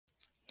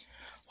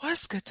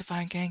What's good,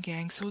 Divine Gang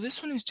Gang? So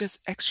this one is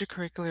just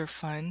extracurricular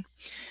fun.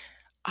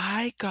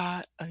 I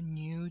got a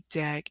new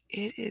deck.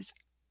 It is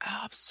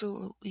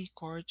absolutely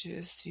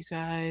gorgeous, you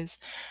guys.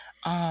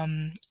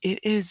 It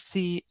is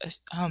the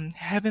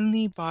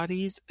Heavenly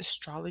Bodies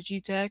Astrology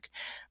deck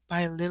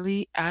by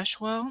Lily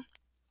Ashwell.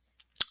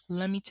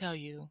 Let me tell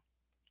you,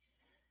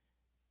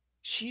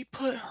 she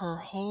put her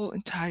whole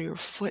entire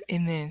foot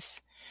in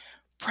this.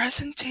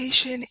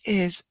 Presentation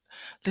is,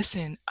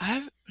 listen,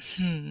 I'll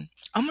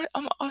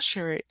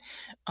share it.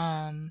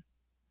 Um,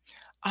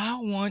 I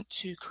want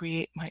to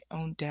create my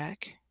own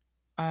deck.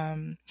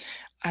 Um,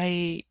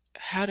 I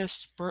had a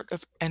spurt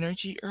of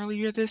energy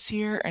earlier this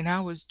year and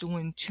I was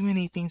doing too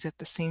many things at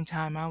the same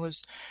time. I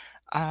was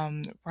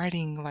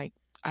writing like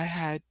I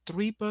had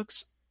 3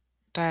 books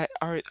that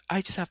are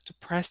I just have to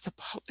press the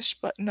publish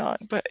button on,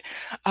 but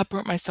I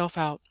burnt myself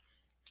out.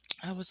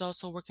 I was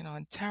also working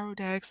on tarot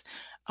decks.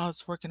 I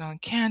was working on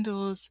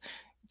candles,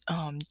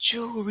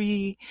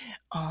 jewelry,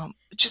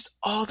 just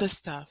all this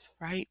stuff,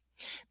 right?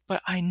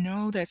 But I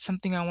know that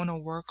something I want to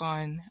work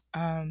on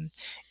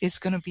is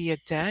going to be a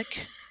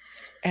deck.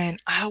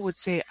 And I would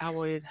say I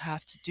would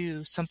have to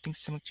do something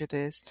similar to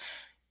this.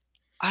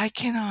 I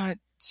cannot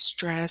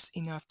stress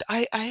enough.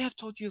 I have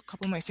told you a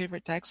couple of my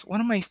favorite decks.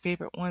 One of my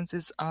favorite ones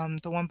is the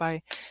one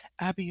by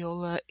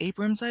Abiola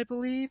Abrams, I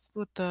believe,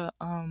 with the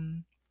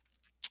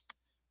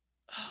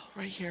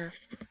right here.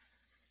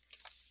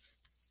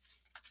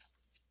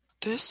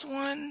 This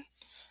one,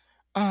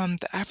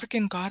 the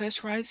African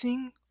Goddess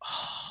Rising.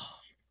 Oh,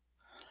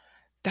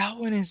 that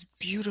one is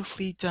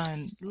beautifully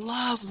done.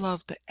 Love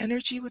the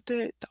energy with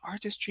it, the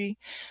artistry.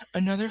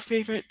 Another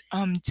favorite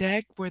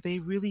deck where they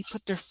really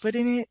put their foot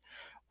in it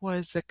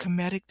was the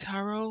Kemetic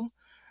Tarot.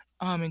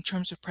 In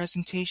terms of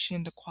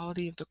presentation, the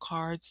quality of the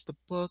cards, the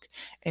book,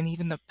 and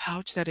even the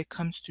pouch that it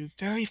comes through.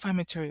 Very fine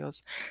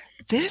materials.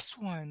 This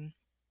one,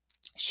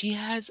 she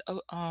has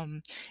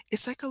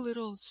it's like a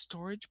little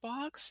storage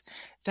box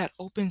that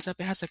opens up.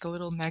 It has like a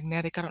little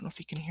magnetic, I don't know if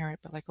you can hear it,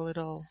 but like a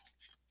little,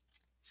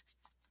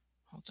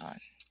 hold on,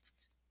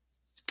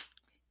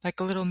 like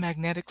a little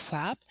magnetic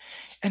flap,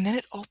 and then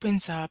it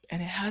opens up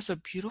and it has a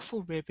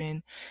beautiful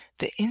ribbon.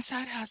 The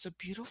inside has a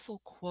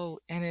beautiful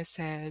quote and it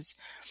says,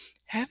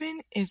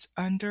 "Heaven is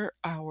under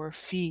our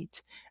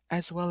feet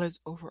as well as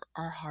over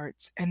our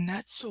hearts." And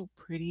that's so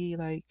pretty.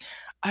 Like,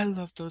 I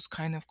love those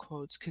kind of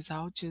quotes because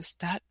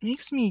that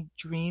makes me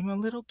dream a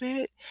little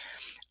bit.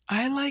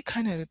 I like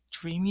kind of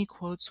dreamy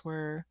quotes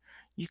where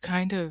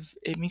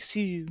it makes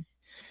you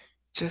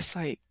just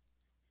like,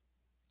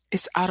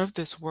 it's out of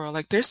this world.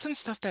 Like, there's some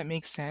stuff that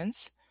makes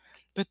sense,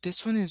 but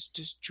this one is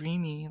just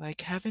dreamy.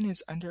 Like, heaven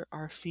is under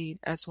our feet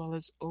as well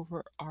as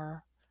over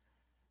our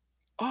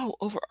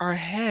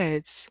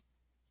heads.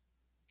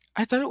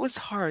 I thought it was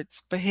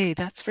hearts, but hey,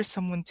 that's for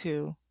someone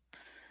too.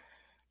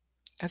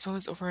 As well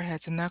as over our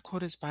heads. And that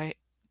quote is by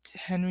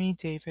Henry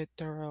David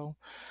Thoreau.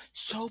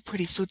 So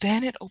pretty. So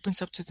then it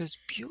opens up to this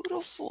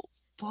beautiful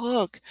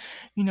book.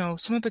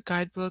 Some of the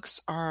guidebooks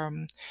are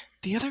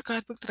the other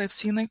guidebook that I've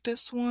seen like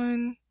this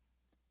one.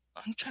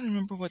 I'm trying to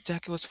remember what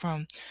deck it was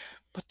from,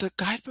 but the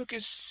guidebook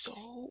is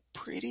so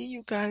pretty,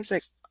 you guys.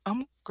 Like,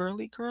 I'm a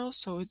girly girl,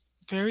 so it's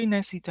very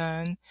nicely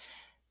done.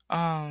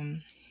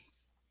 Um,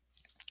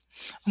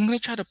 I'm gonna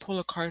try to pull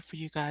a card for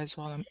you guys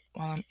while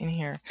I'm in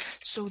here.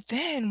 So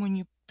then when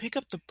you pick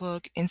up the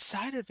book,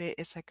 inside of it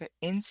it's like an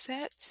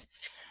inset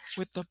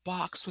with the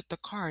box with the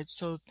cards.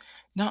 So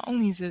not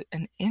only is it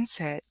an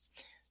inset,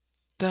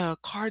 the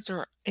cards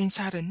are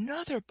inside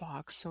another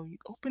box. So you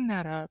open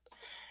that up,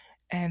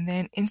 and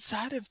then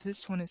inside of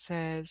this one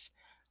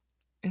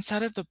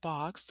inside of the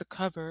box, the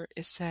cover,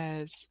 it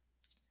says,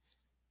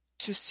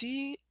 "To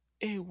see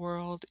a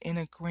world in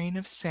a grain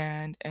of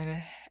sand and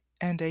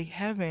a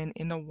heaven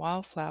in a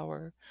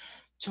wildflower,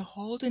 to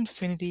hold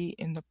infinity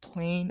in the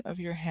plane of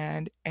your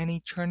hand and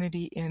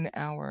eternity in an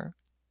hour."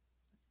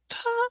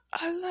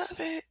 I love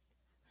it.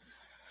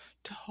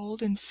 To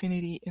hold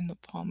infinity in the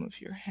palm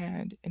of your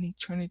hand and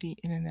eternity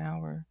in an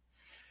hour.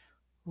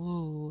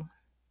 Ooh,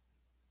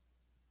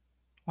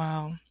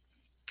 wow.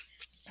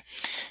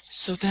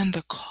 So then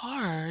the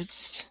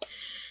cards,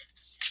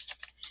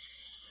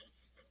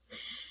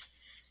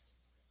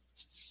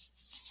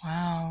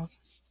 wow,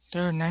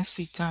 they're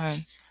nicely done.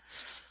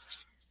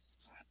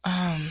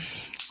 Um,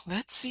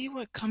 let's see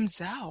what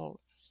comes out.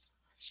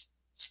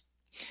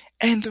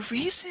 And the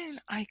reason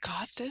I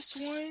got this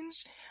one,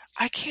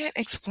 I can't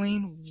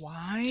explain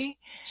why.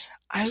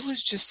 I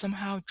was just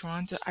somehow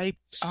drawn to. I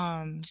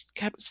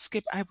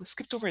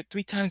skipped over it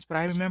 3 times, but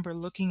I remember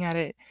looking at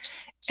it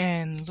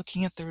and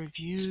looking at the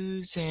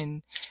reviews,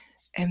 and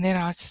then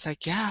I was just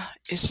like, yeah,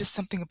 it's just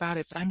something about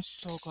it. But I'm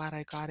so glad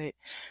I got it.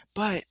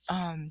 But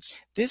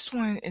this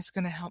one is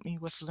gonna help me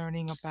with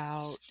learning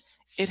about.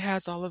 It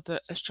has all of the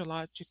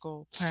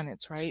astrological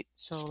planets, right?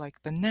 So like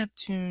the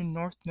Neptune,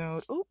 North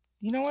Node. Oh,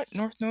 you know what?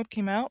 North Node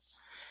came out.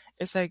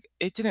 It's like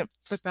it didn't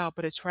flip out,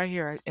 but it's right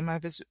here in my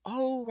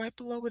Oh, right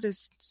below it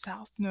is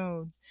South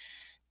Node.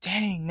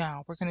 Dang,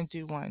 now we're gonna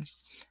do one.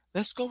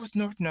 let's go with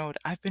North Node.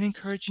 I've been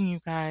encouraging you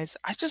guys.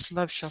 I just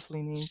love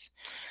shuffling these.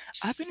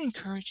 I've been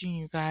encouraging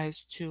you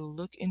guys to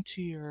look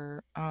into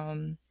your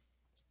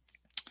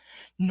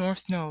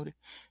North Node.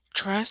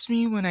 Trust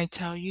me when I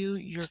tell you,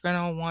 you're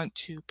gonna want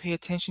to pay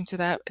attention to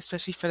that,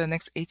 especially for the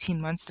next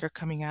 18 months that are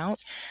coming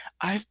out.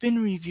 I've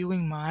been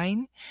reviewing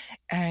mine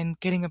and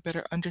getting a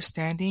better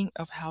understanding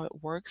of how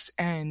it works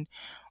and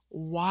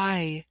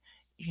why,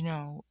 you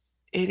know,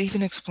 it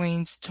even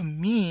explains to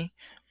me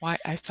why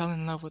I fell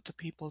in love with the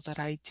people that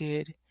I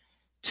did,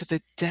 to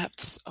the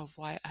depths of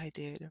why I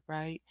did,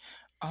 right?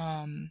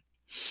 Um,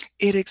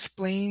 it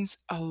explains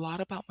a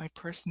lot about my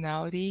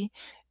personality.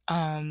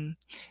 Um,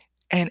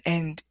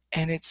 and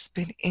it's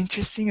been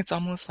interesting. It's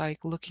almost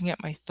like looking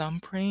at my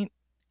thumbprint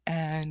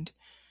and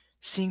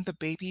seeing the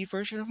baby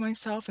version of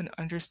myself and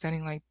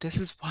understanding like this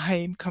is why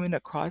I'm coming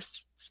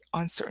across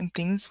on certain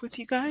things with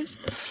you guys.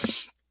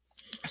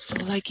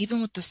 So like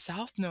even with the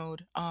South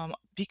Node,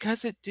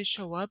 because it did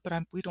show up,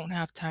 but we don't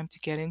have time to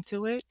get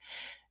into it.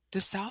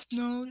 The South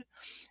Node,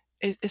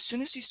 as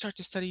soon as you start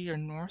to study your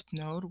North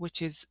Node,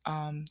 which is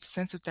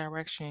sense of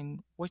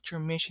direction, what your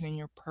mission and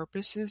your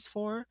purpose is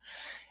for,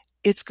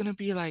 it's gonna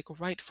be like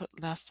right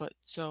foot, left foot.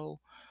 So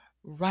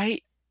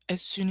right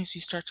as soon as you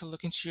start to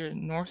look into your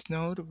North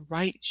Node,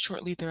 right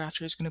shortly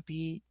thereafter is gonna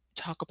be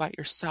talk about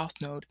your South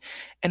Node.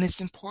 And it's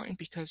important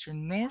because your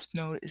North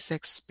Node is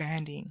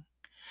expanding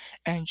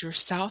and your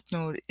South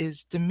Node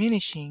is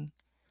diminishing,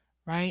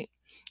 right?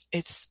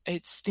 It's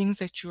things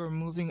that you're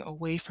moving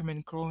away from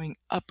and growing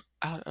up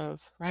out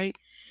of, right?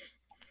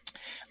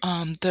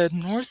 The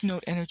North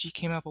Node energy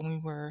came up when we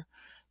were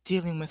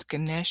dealing with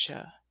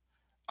Ganesha.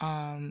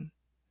 Um,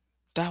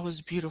 that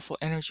was beautiful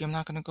energy. I'm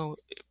not gonna go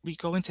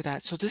into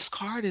that. So this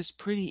card is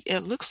pretty. It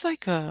looks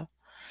like a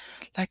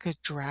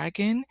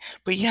dragon,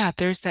 but yeah,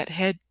 there's that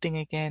head thing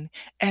again,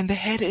 and the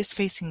head is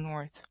facing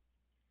north.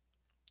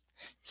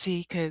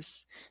 See,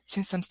 because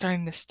since I'm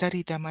starting to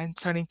study them, I'm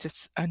starting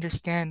to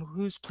understand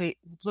who's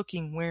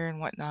looking where and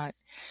whatnot.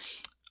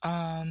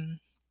 Um,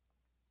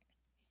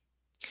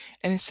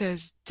 and it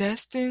says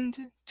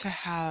destined to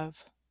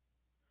have,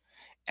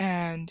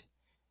 and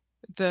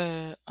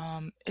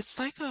it's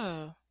like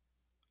a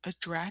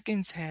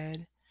dragon's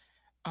head.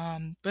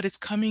 But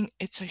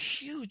it's a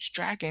huge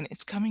dragon.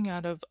 It's coming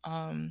out of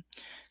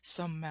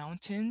some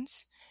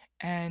mountains,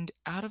 and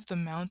out of the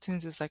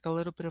mountains is like a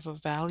little bit of a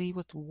valley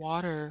with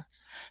water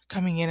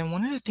coming in. And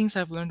one of the things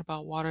I've learned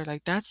about water,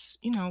 like that's,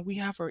 we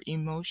have our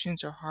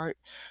emotions, our heart,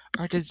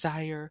 our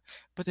desire.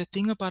 But the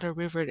thing about a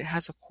river, it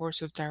has a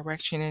course of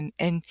direction,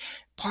 and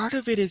part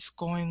of it is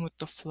going with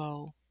the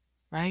flow,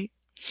 right?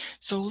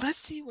 So let's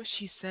see what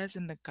she says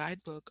in the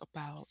guidebook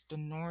about the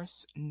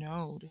North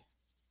Node.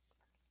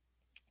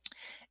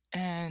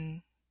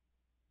 And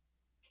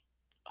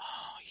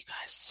oh, you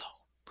guys, so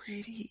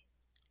pretty.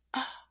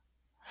 Ah.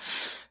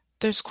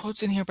 There's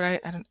quotes in here, but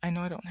I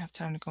know I don't have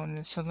time to go into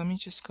this, so let me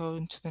just go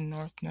into the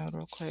North Node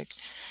real quick.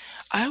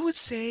 I would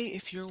say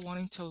if you're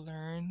wanting to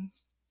learn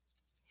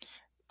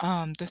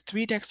the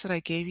 3 decks that I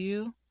gave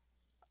you,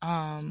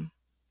 um,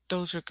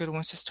 those are good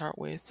ones to start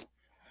with.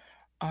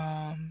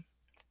 Um,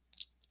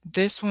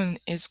 This one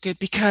is good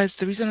because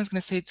the reason I was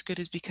going to say it's good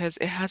is because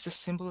it has the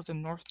symbol of the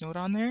North Node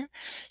on there.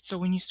 So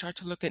when you start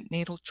to look at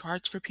natal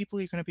charts for people,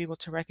 you're going to be able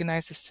to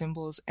recognize the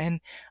symbols. And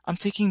I'm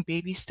taking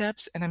baby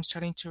steps and I'm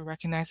starting to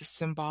recognize the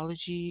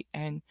symbology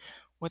and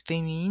what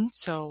they mean.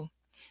 So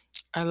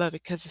I love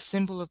it because the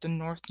symbol of the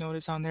North Node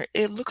is on there.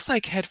 It looks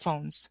like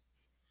headphones.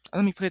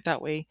 Let me put it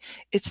that way.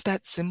 It's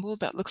that symbol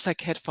that looks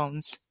like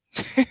headphones.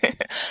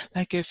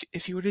 Like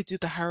if you were to do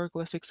the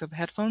hieroglyphics of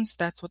headphones,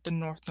 that's what the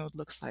North Node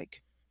looks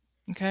like.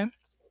 Okay.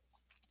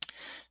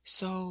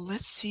 So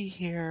let's see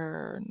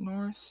here.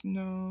 North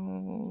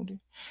Node.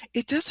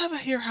 It does have a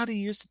here how to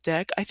use the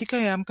deck. I think I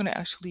am going to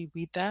actually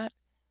read that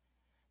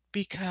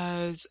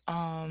because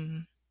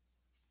I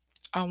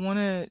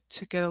wanted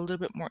to get a little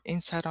bit more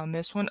insight on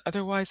this one.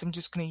 Otherwise, I'm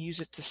just going to use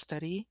it to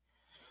study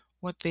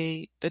what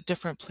the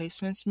different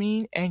placements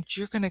mean, and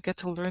you're going to get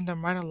to learn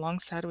them right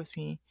alongside with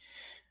me.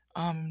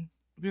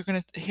 We're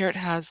going to here it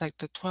has like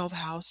the 12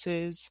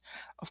 houses,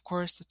 of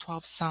course, the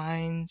 12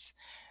 signs,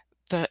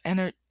 the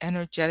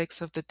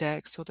energetics of the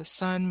deck. So the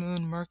Sun,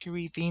 Moon,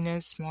 Mercury,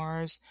 Venus,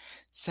 Mars,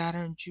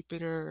 Saturn,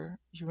 Jupiter,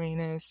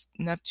 Uranus,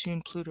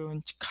 Neptune, Pluto,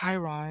 and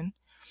Chiron.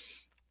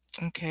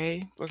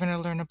 Okay, we're going to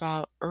learn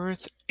about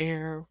Earth,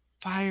 Air,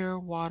 Fire,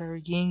 Water,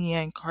 Yin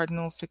Yang,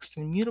 Cardinal, Fixed,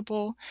 and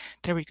Mutable.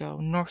 There we go.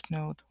 North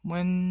Node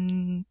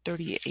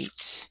 138.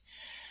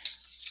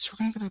 So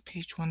we're going to go to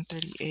page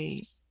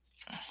 138.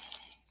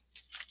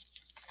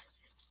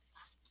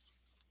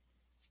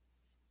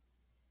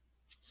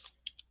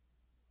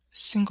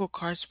 Single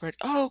card spread.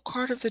 Oh,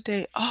 card of the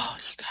day. Oh,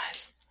 you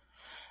guys.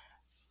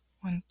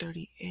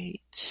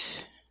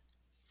 138.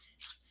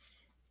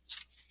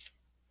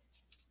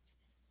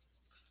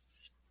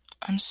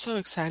 I'm so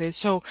excited.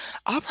 So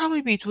I'll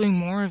probably be doing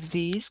more of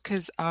these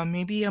because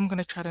maybe I'm going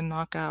to try to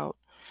knock out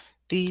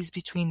these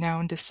between now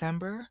and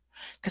December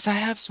because I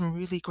have some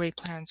really great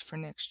plans for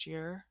next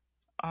year.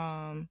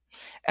 And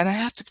I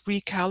have to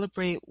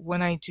recalibrate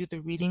when I do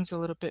the readings a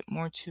little bit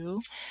more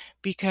too,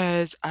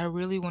 because I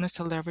really want us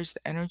to leverage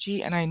the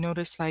energy. And I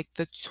noticed like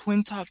the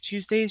Twin Talk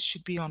Tuesdays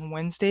should be on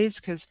Wednesdays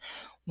because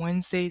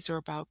Wednesdays are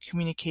about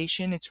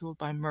communication. It's ruled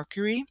by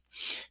Mercury.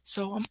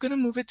 So I'm going to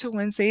move it to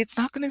Wednesday. It's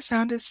not going to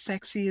sound as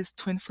sexy as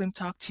Twin Flame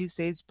Talk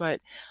Tuesdays,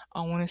 but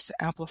I want us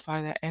to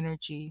amplify that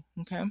energy.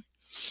 Okay.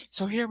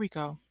 So here we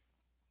go.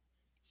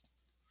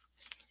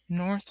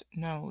 North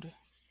Node.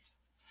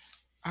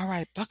 All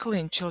right, buckle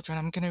in, children.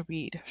 I'm going to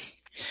read.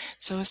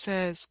 So it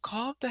says,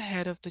 called the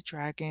head of the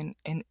dragon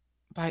and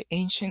by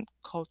ancient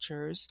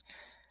cultures.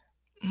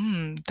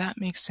 That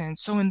makes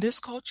sense. So in this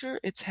culture,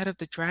 it's head of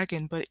the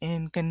dragon, but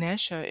in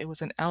Ganesha, it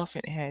was an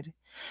elephant head.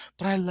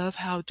 But I love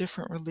how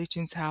different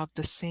religions have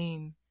the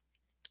same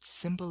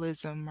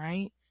symbolism,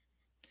 right?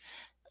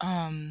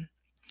 Um,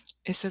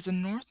 it says the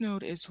North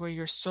Node is where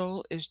your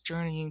soul is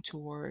journeying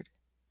toward.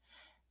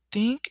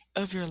 Think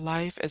of your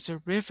life as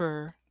a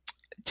river.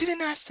 Did it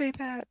not say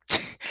that?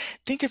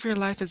 Think of your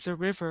life as a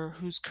river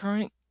whose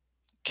current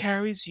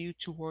carries you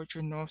toward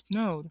your North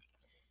Node.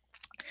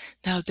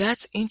 Now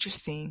that's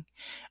interesting,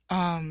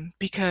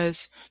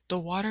 because the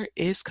water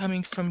is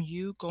coming from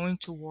you going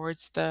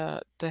towards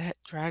the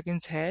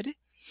dragon's head,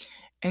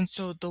 and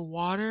so the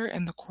water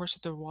and the course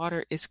of the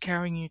water is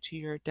carrying you to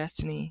your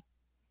destiny.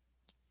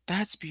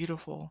 That's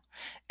beautiful,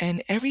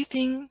 and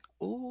everything.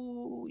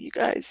 Ooh, you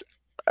guys.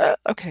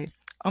 Okay,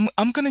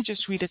 I'm gonna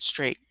just read it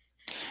straight.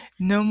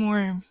 No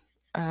more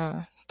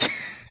uh,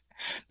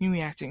 me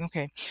reacting.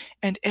 Okay,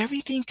 and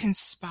everything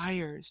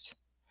conspires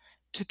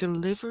to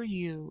deliver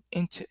you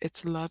into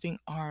its loving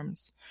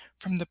arms,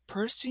 from the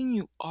person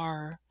you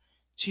are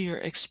to your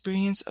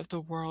experience of the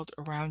world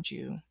around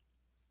you.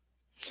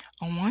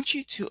 I want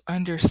you to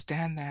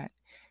understand that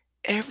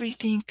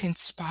everything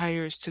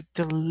conspires to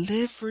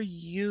deliver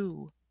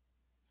you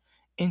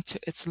into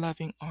its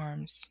loving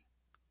arms.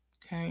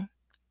 Okay?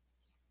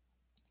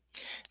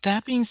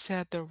 That being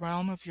said, the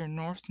realm of your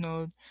North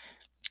Node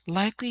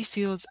likely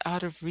feels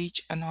out of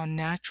reach and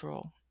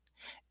unnatural,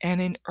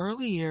 and in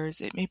early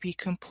years it may be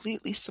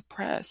completely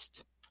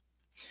suppressed.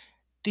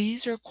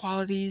 These are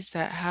qualities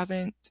that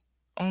haven't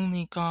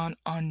only gone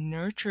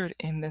unnurtured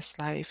in this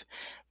life,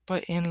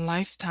 but in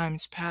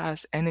lifetimes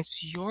past, and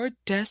it's your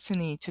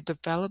destiny to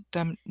develop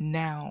them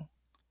now.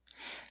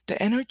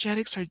 The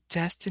energetics are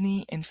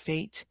destiny and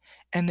fate,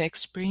 and the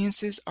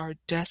experiences are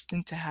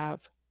destined to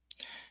have.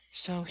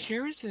 So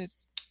here is it.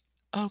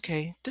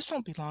 Okay, this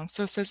won't be long.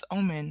 So it says,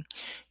 Omen,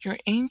 your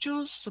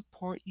angels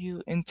support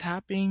you in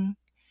tapping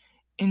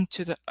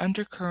into the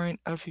undercurrent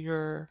of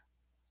your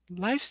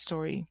life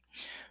story.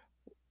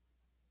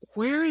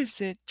 Where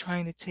is it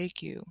trying to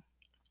take you?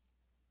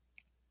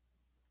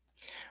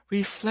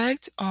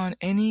 Reflect on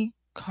any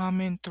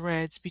common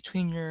threads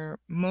between your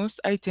most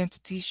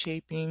identity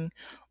shaping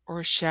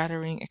or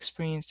shattering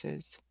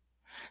experiences.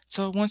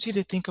 So it wants you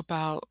to think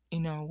about,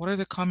 what are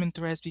the common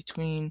threads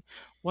between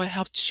what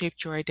helped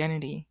shape your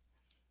identity,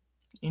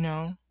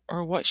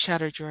 or what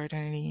shattered your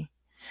identity?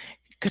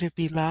 Could it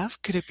be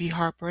love? Could it be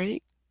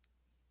heartbreak?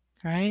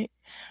 Right?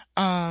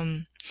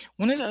 Um,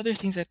 One of the other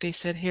things that they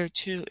said here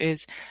too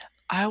is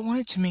I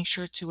wanted to make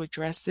sure to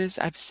address this.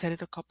 I've said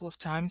it a couple of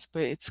times,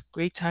 but it's a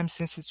great time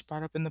since it's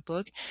brought up in the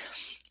book.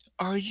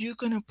 Are you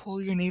going to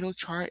pull your natal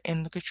chart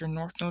and look at your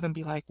North Node and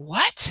be like,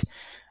 what?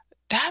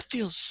 That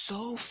feels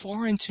so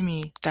foreign to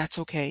me. That's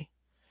okay.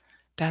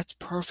 That's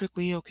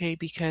perfectly okay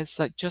because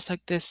just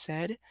like this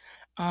said,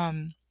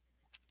 um,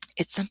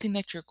 it's something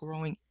that you're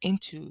growing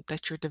into,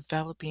 that you're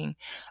developing.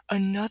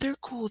 Another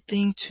cool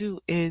thing too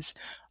is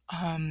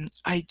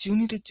I do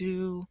need to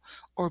do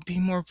or be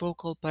more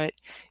vocal, but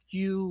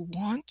you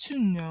want to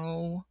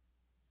know.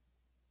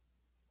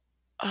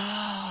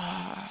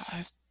 I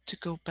have to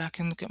go back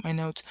and look at my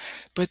notes,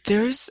 but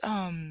there's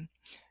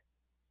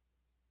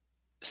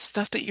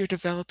stuff that you're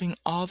developing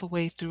all the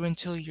way through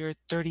until your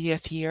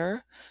 30th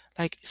year.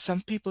 Like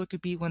some people, it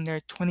could be when they're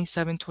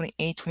 27,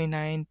 28,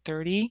 29,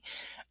 30.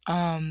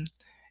 Um,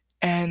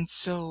 and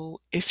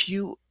so if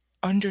you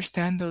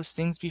understand those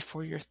things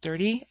before you're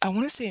 30, I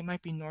want to say it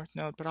might be North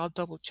Node, but I'll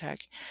double check.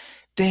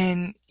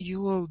 Then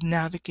you will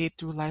navigate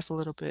through life a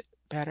little bit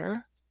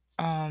better.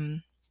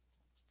 Um,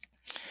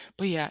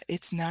 but yeah,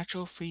 it's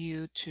natural for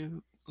you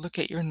to look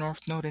at your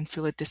North Node and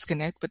feel a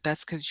disconnect, but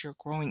that's because you're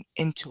growing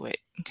into it.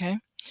 Okay.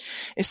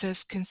 It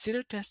says,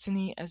 consider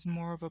destiny as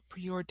more of a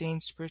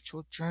preordained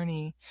spiritual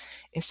journey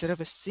instead of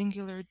a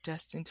singular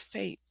destined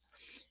fate.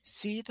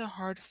 See the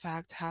hard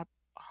fact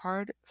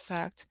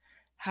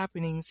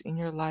happenings in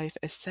your life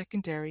as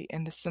secondary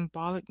and the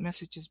symbolic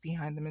messages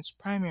behind them as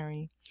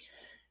primary.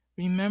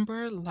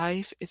 Remember,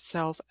 life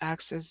itself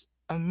acts as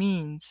a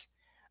means,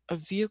 a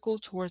vehicle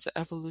towards the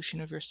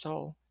evolution of your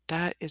soul.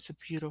 That is a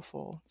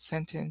beautiful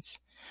sentence.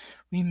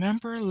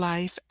 Remember,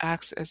 life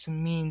acts as a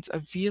means, a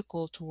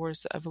vehicle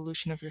towards the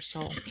evolution of your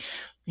soul.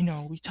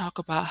 We talk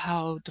about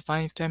how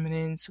divine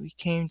feminines, we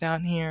came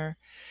down here,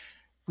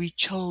 we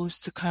chose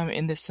to come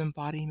in this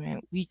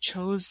embodiment. We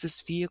chose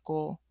this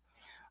vehicle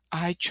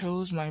I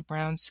chose my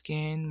brown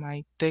skin,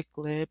 my thick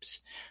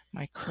lips,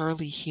 my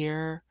curly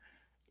hair,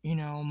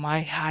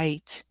 my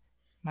height,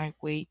 my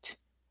weight.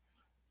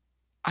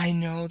 I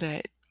know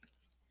that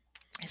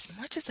as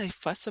much as I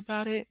fuss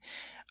about it,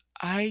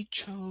 I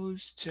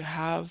chose to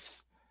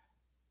have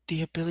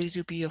the ability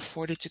to be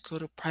afforded to go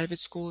to private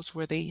schools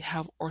where they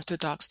have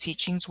orthodox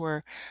teachings,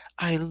 where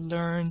I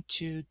learned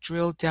to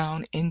drill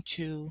down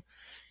into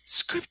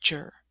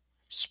scripture,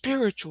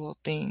 spiritual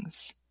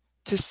things,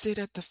 to sit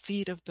at the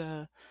feet of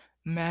the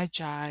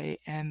magi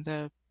and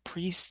the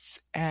priests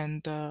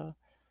and the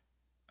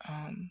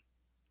um,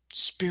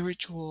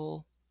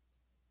 spiritual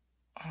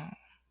uh,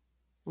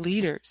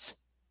 leaders.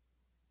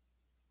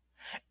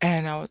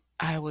 And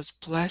I was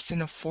blessed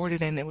and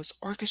afforded, and it was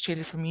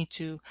orchestrated for me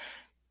to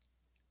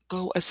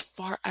go as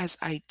far as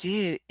I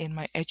did in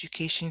my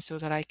education so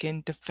that I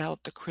can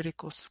develop the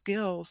critical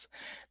skills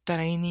that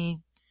I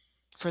need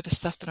for the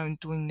stuff that I'm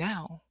doing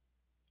now,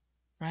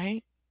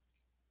 right?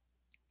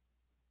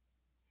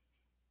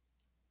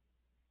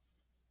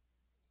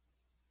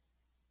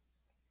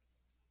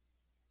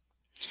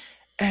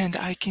 And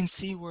I can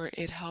see where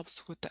it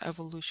helps with the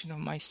evolution of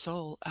my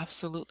soul.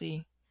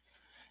 Absolutely.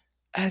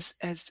 As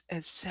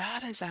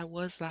sad as I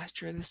was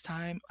last year this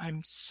time,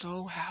 I'm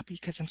so happy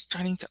because I'm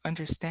starting to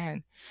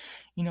understand.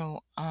 You know,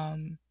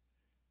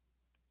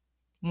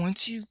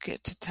 once you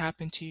get to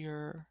tap into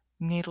your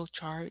natal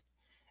chart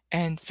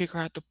and figure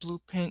out the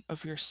blueprint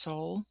of your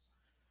soul,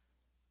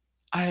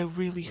 I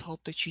really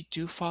hope that you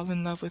do fall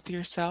in love with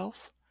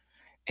yourself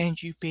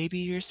and you baby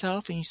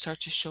yourself and you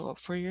start to show up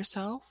for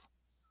yourself.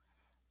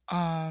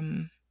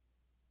 Um,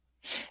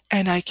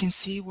 and I can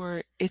see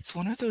where it's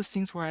one of those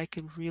things where I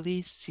could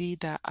really see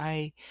that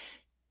I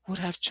would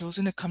have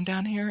chosen to come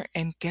down here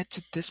and get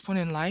to this point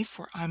in life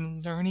where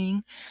I'm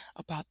learning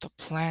about the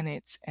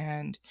planets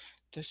and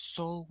the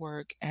soul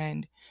work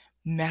and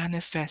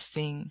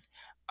manifesting,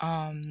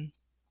 um,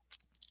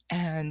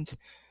 and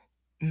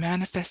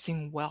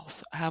manifesting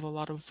wealth. I have a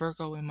lot of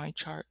Virgo in my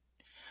chart.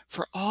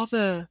 For all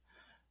the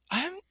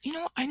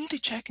I need to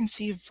check and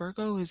see if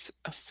Virgo is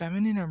a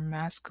feminine or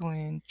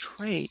masculine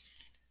trait.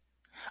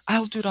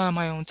 I'll do it on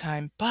my own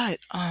time. But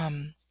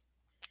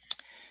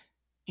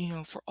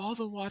for all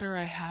the water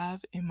I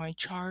have in my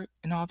chart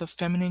and all the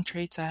feminine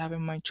traits I have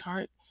in my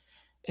chart,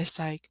 it's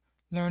like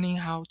learning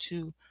how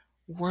to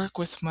work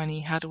with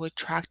money, how to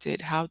attract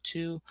it, how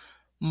to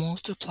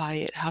multiply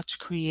it, how to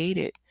create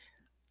it,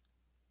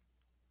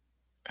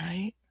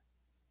 right?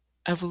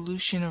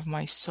 Evolution of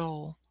my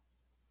soul.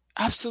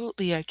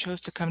 Absolutely, I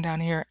chose to come down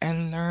here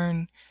and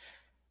learn.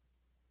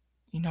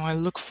 I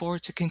look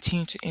forward to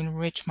continue to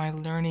enrich my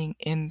learning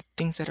in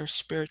things that are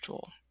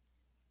spiritual.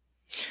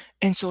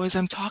 And so as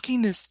I'm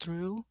talking this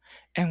through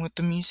and with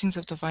the musings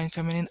of Divine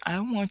Feminine, I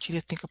want you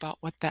to think about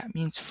what that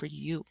means for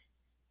you.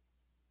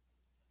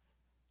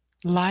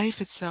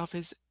 Life itself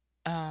it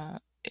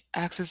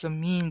acts as a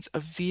means, a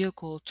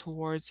vehicle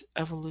towards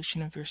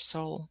evolution of your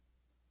soul.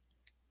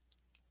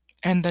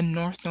 And the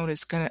North Node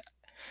is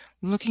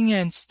looking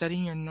at and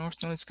studying your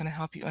North Node is going to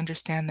help you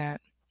understand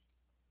that.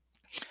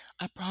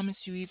 I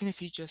promise you, even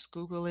if you just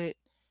Google it,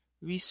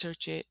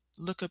 research it,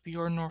 look up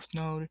your North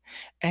Node,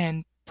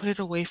 and put it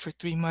away for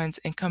 3 months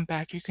and come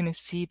back, you're going to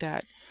see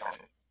that,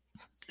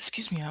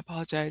 excuse me, I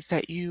apologize,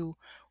 that you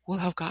will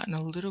have gotten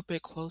a little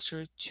bit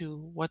closer to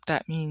what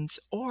that means.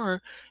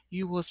 Or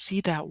you will see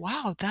that,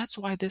 wow, that's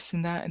why this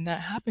and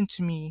that happened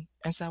to me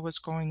as I was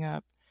growing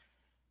up,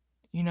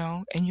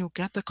 and you'll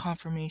get the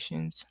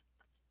confirmations.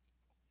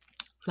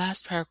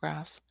 Last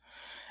paragraph.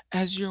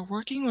 As you're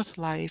working with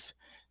life,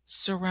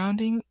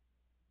 surrounding,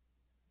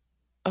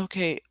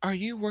 okay, are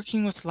you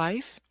working with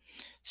life,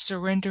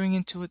 surrendering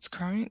into its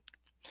current?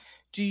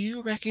 Do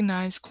you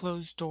recognize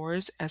closed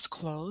doors as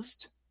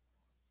closed?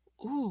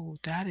 Ooh,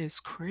 that is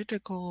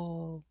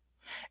critical.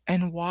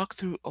 And walk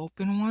through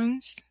open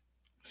ones?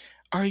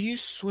 Are you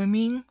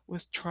swimming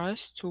with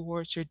trust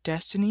towards your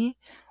destiny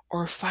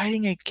or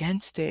fighting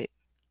against it?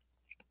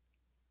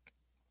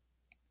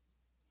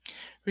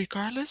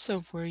 Regardless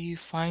of where you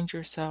find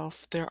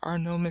yourself, there are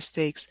no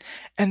mistakes.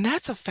 And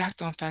that's a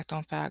fact on fact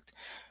on fact.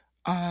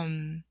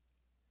 Um,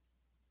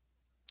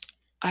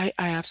 I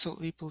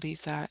absolutely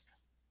believe that.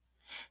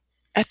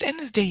 At the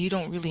end of the day, you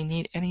don't really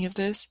need any of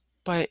this,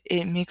 but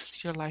it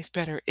makes your life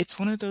better. It's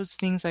one of those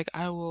things, like,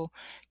 I will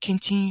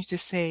continue to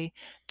say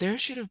there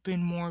should have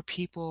been more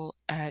people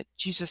at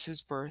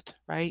Jesus's birth,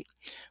 right?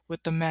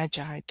 With the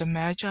Magi. The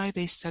Magi,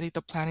 they studied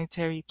the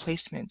planetary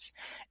placements,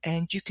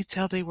 and you could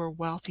tell they were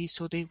wealthy,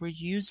 so they were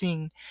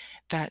using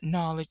that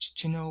knowledge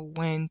to know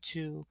when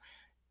to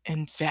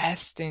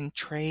invest and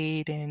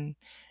trade, and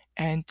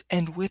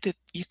with it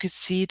you could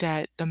see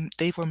that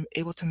they were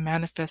able to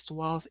manifest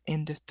wealth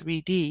in the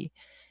 3D,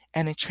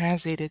 and it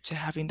translated to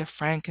having the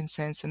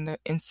frankincense and the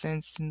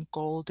incense and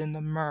gold and the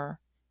myrrh,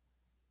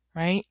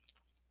 right?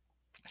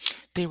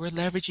 They were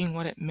leveraging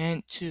what it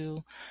meant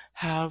to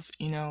have,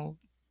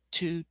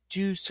 to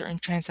do certain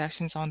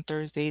transactions on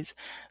Thursdays,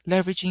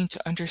 leveraging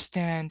to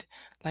understand,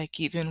 like,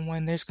 even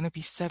when there's going to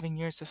be 7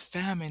 years of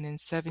famine and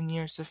 7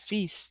 years of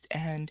feast,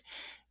 and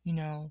you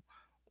know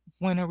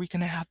When are we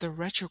going to have the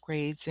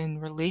retrogrades in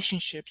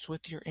relationships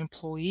with your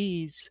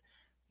employees?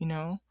 You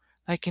know,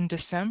 like in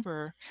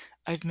December,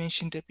 I've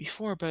mentioned it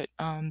before, but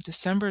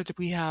December that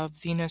we have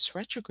Venus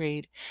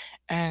retrograde,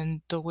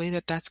 and the way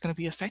that that's going to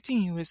be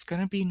affecting you is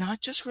going to be not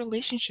just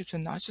relationships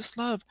and not just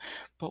love,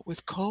 but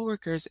with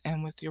coworkers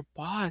and with your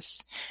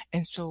boss.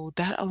 And so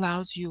that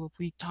allows you,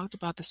 we talked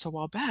about this a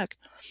while back,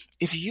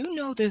 if you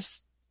know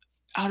this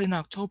out in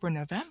October,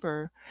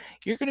 November,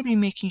 you're going to be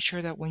making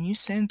sure that when you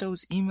send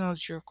those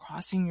emails, you're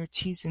crossing your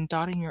T's and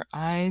dotting your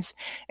I's,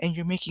 and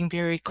you're making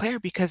very clear,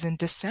 because in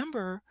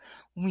December,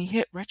 when we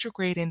hit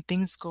retrograde and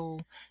things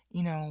go,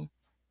 you know,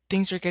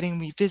 things are getting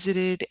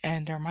revisited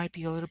and there might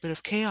be a little bit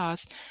of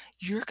chaos,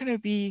 you're going to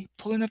be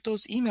pulling up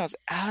those emails.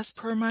 As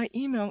per my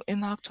email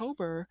in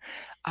October,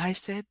 I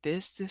said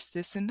this,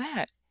 and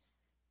that.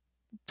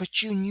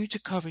 But you knew to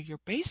cover your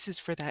bases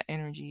for that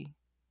energy,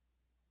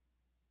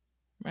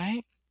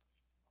 right?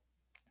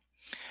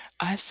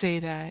 I say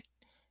that,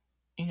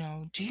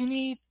 do you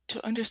need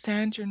to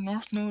understand your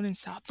North Node and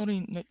South Node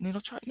in your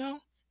natal chart? No.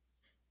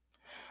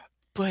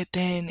 But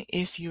then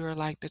if you're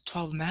like the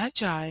 12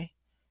 Magi,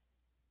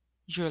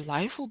 your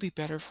life will be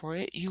better for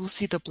it. You will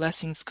see the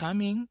blessings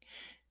coming,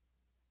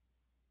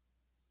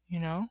 you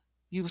know?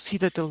 You will see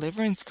the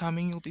deliverance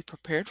coming. You'll be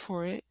prepared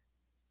for it.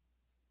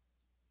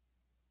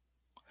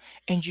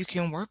 And you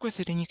can work with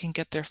it and you can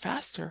get there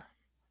faster.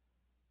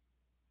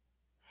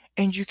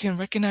 And you can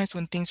recognize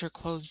when things are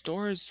closed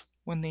doors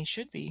when they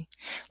should be.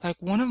 Like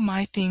one of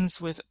my things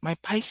with my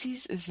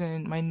Pisces is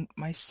in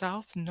my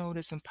South Node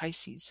is in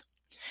Pisces.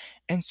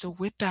 And so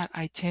with that,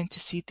 I tend to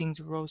see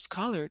things rose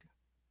colored.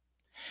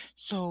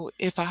 So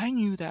if I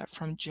knew that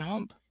from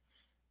jump,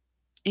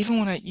 even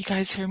when you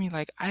guys hear me,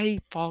 like I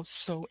fall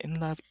so in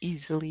love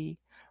easily,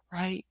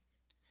 right?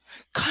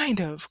 Kind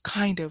of,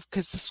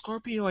 because the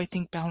Scorpio, I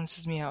think,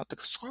 balances me out. The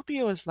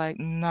Scorpio is like,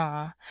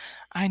 nah,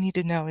 I need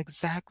to know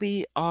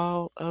exactly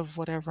all of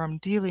whatever I'm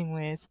dealing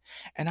with.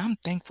 And I'm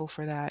thankful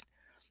for that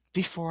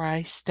before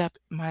I step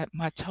my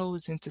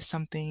toes into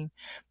something.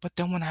 But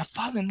then when I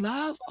fall in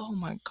love, oh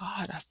my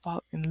God, I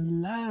fall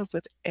in love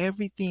with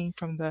everything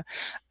from the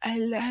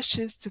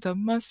eyelashes to the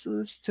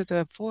muscles to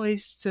the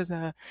voice to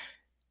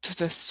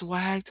the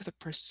swag to the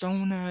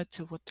persona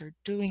to what they're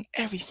doing,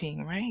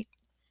 everything, right?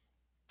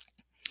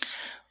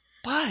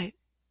 But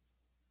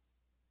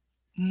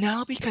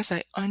now because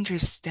I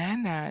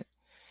understand that,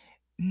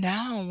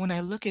 now when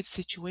I look at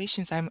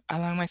situations, I'm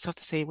allowing myself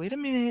to say, wait a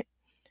minute,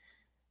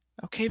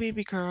 okay,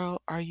 baby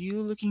girl, are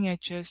you looking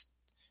at just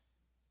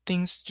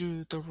things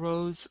through the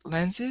rose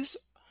lenses?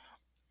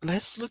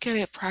 Let's look at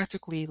it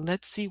practically.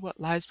 Let's see what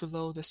lies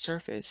below the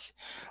surface.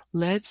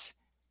 Let's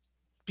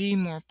be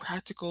more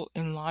practical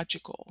and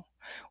logical,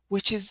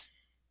 which is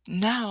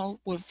now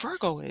what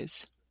Virgo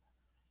is,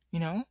 you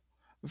know?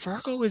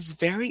 Virgo is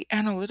very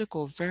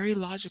analytical, very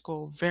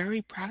logical,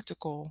 very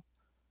practical,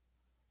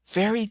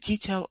 very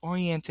detail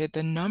oriented.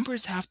 The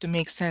numbers have to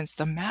make sense.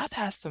 The math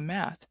has to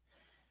math.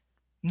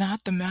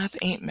 Not the math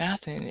ain't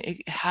mathin'.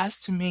 It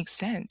has to make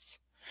sense.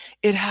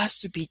 It has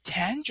to be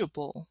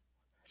tangible.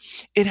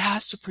 It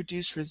has to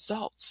produce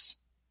results,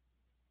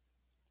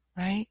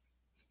 right?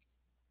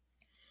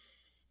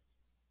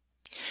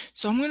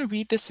 So I'm going to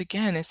read this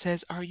again. It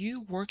says, are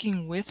you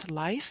working with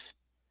life,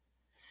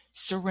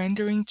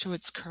 surrendering to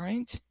its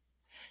current?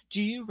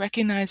 Do you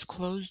recognize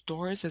closed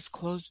doors as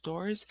closed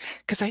doors?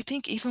 Because I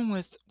think even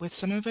with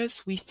some of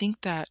us, we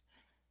think that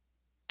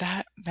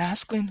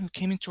masculine who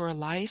came into our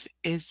life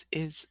is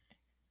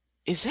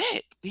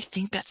it. We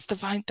think that's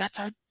divine. That's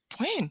our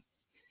twin.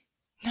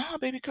 No,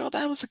 baby girl,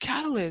 that was a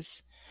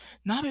catalyst.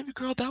 No, baby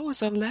girl, that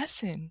was a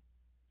lesson.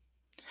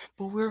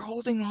 But we're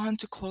holding on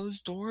to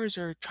closed doors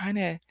or trying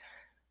to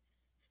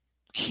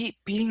keep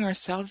beating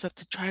ourselves up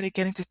to try to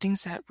get into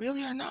things that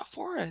really are not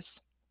for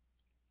us.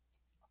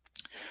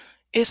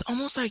 It's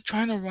almost like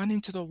trying to run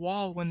into the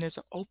wall when there's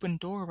an open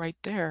door right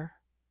there.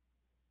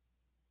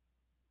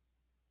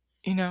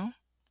 You know?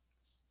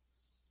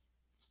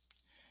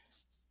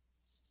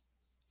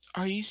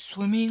 Are you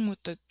swimming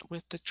with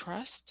the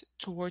trust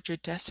toward your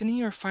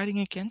destiny or fighting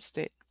against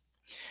it?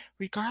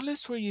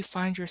 Regardless where you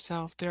find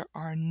yourself, there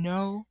are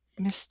no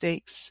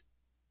mistakes.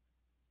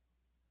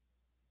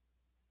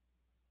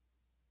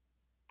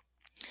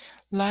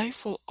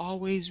 Life will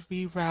always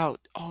reroute.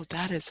 Oh,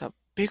 that is a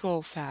big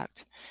old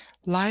fact.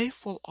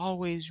 Life will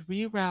always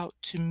reroute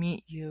to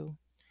meet you.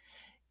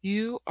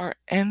 You are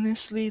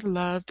endlessly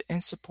loved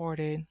and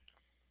supported.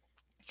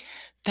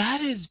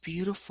 That is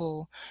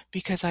beautiful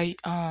because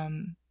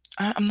I'm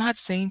not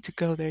saying to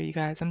go there, you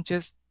guys. I'm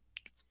just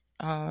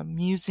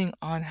musing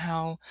on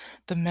how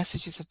the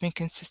messages have been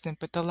consistent.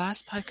 But the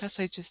last podcast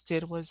I just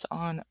did was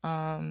on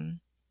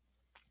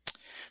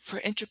for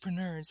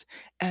entrepreneurs.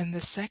 And the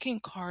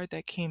second card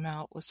that came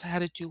out was had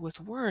to do with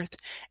worth.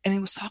 And it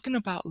was talking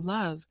about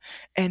love.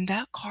 And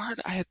that card,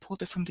 I had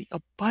pulled it from the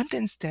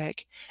abundance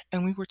deck.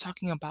 And we were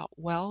talking about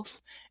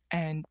wealth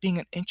and being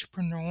an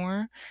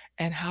entrepreneur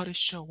and how to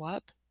show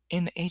up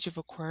in the age of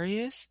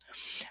Aquarius.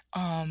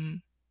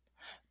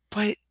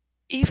 But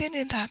even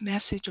in that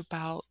message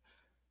about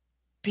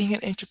being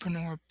an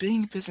entrepreneur,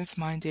 being business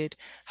minded,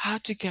 how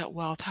to get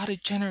wealth, how to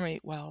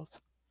generate wealth.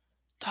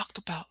 Talked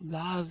about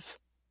love.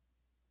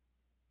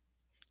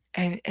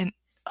 And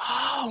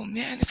oh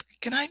man, if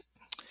can I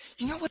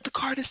you know what, the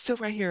card is still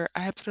right here.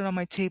 I have put it on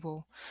my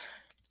table.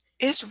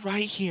 It's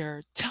right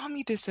here. Tell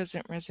me this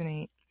doesn't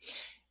resonate.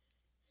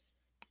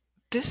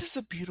 This is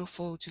a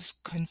beautiful,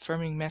 just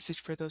confirming message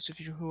for those of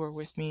you who are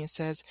with me. It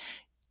says,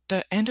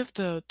 the end of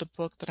the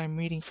book that I'm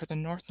reading for the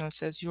North Node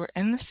says, you are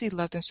endlessly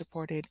loved and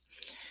supported.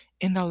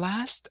 In the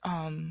last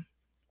one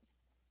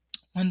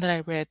that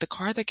I read, the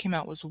card that came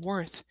out was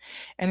Worth.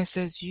 And it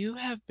says, you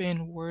have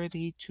been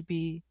worthy to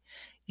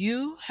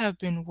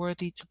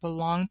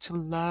belong to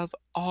love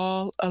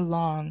all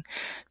along.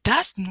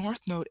 That's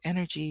North Node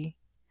energy.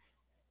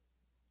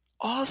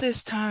 All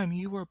this time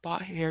you were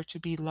brought here to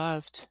be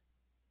loved.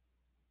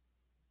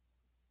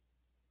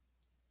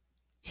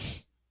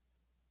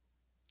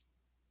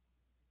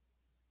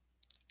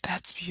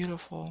 That's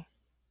beautiful.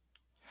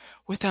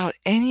 Without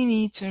any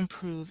need to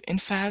improve. In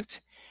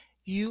fact,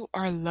 you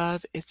are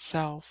love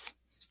itself.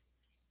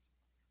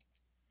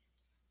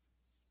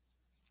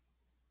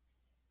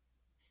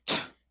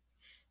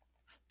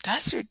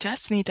 That's your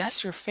destiny.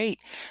 That's your fate.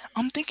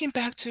 I'm thinking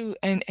back to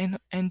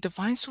and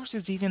divine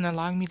sources even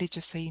allowing me to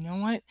just say, you know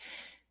what?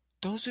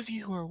 Those of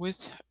you who are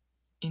with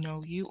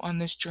you on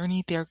this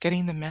journey, they're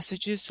getting the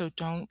messages, so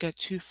don't get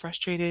too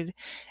frustrated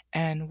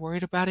and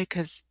worried about it,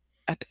 because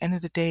at the end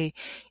of the day,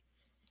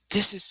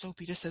 this is so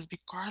beautiful. It says,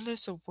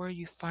 regardless of where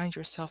you find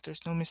yourself,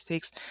 there's no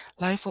mistakes.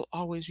 Life will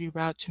always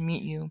reroute to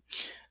meet you.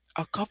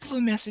 A couple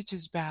of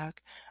messages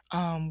back,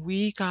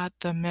 we got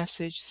the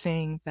message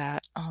saying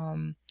that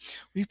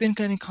we've been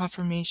getting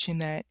confirmation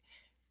that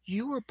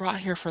you were brought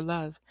here for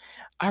love.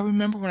 I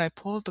remember when I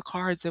pulled the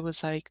cards, it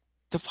was like,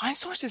 divine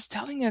source is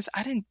telling us,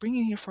 I didn't bring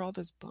you here for all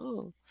this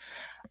bull.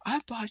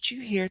 I brought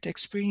you here to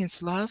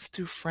experience love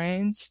through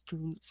friends,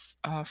 through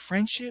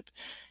friendship.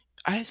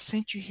 I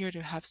sent you here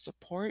to have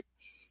support,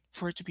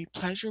 for it to be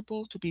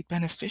pleasurable, to be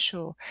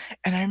beneficial.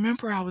 And I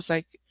remember I was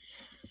like,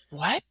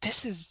 what?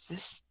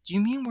 This? Do you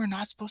mean we're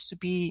not supposed to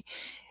be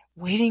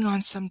waiting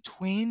on some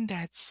twin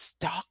that's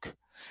stuck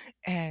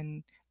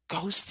and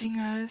ghosting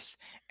us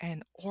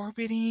and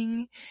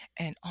orbiting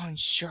and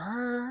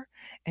unsure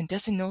and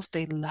doesn't know if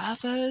they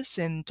love us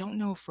and don't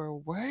know if we're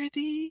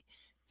worthy?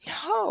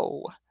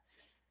 No.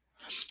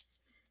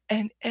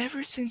 And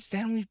ever since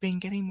then, we've been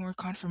getting more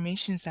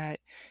confirmations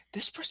that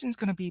this person's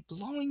going to be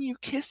blowing you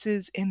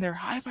kisses in their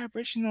high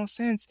vibrational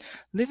sense,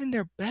 living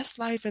their best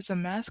life as a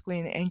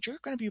masculine, and you're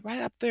going to be right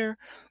up there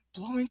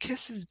blowing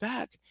kisses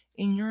back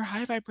in your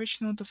high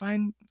vibrational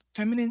divine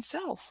feminine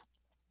self.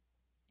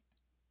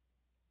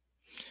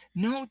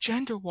 No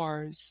gender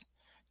wars.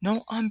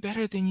 No, I'm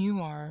better than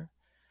you are.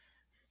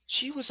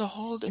 She was a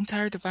whole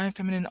entire divine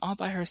feminine all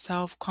by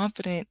herself,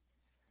 confident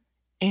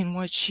in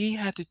what she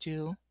had to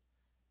do,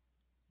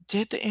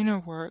 did the inner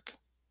work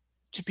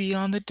to be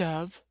on the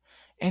dove,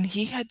 and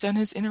he had done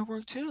his inner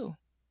work too,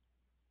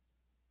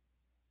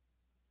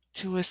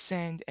 to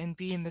ascend and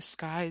be in the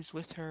skies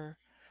with her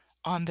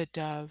on the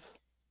dove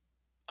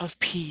of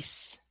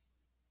peace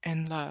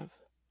and love.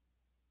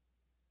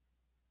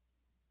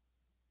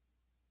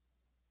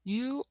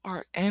 You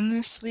are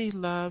endlessly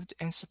loved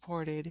and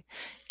supported.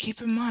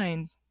 Keep in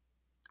mind,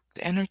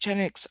 the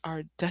energetics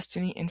are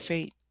destiny and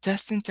fate,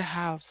 destined to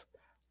have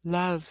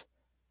love,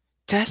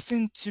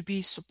 destined to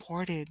be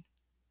supported.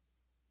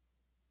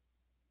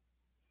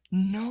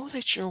 Know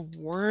that you're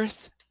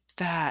worth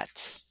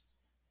that.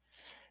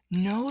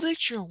 Know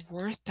that you're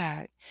worth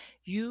that.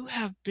 You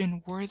have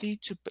been worthy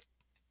to,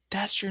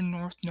 that's your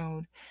North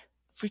Node,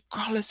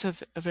 regardless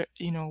of it,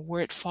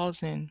 where it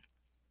falls in.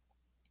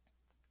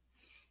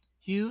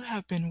 You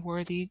have been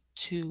worthy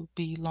to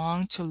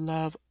belong to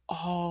love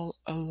all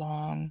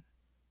along,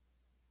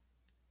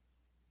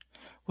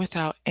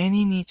 without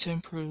any need to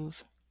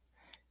improve,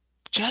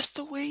 just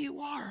the way you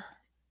are.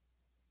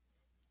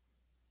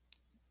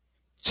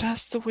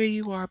 Just the way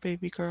you are,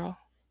 baby girl.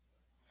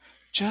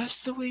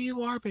 Just the way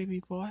you are,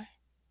 baby boy.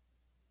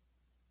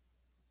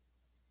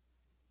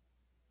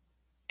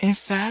 In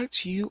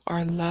fact, you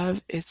are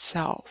love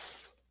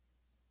itself.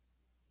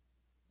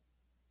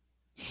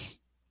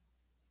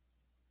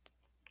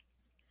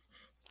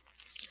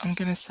 I'm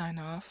going to sign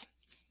off.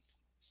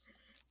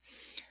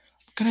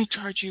 I'm going to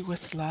charge you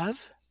with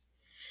love.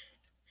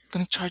 I'm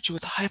going to charge you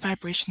with high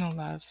vibrational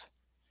love.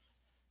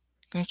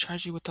 I'm going to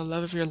charge you with the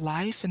love of your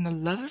life, and the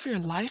love of your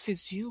life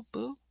is you,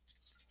 boo.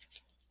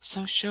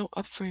 So show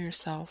up for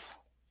yourself.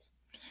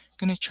 I'm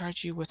going to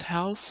charge you with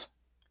health,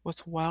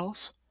 with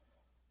wealth,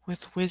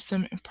 with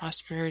wisdom and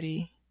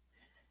prosperity.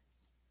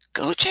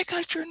 Go check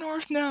out your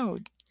North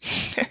Node.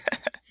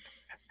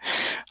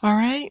 All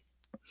right?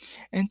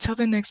 Until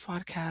the next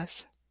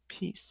podcast,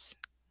 peace.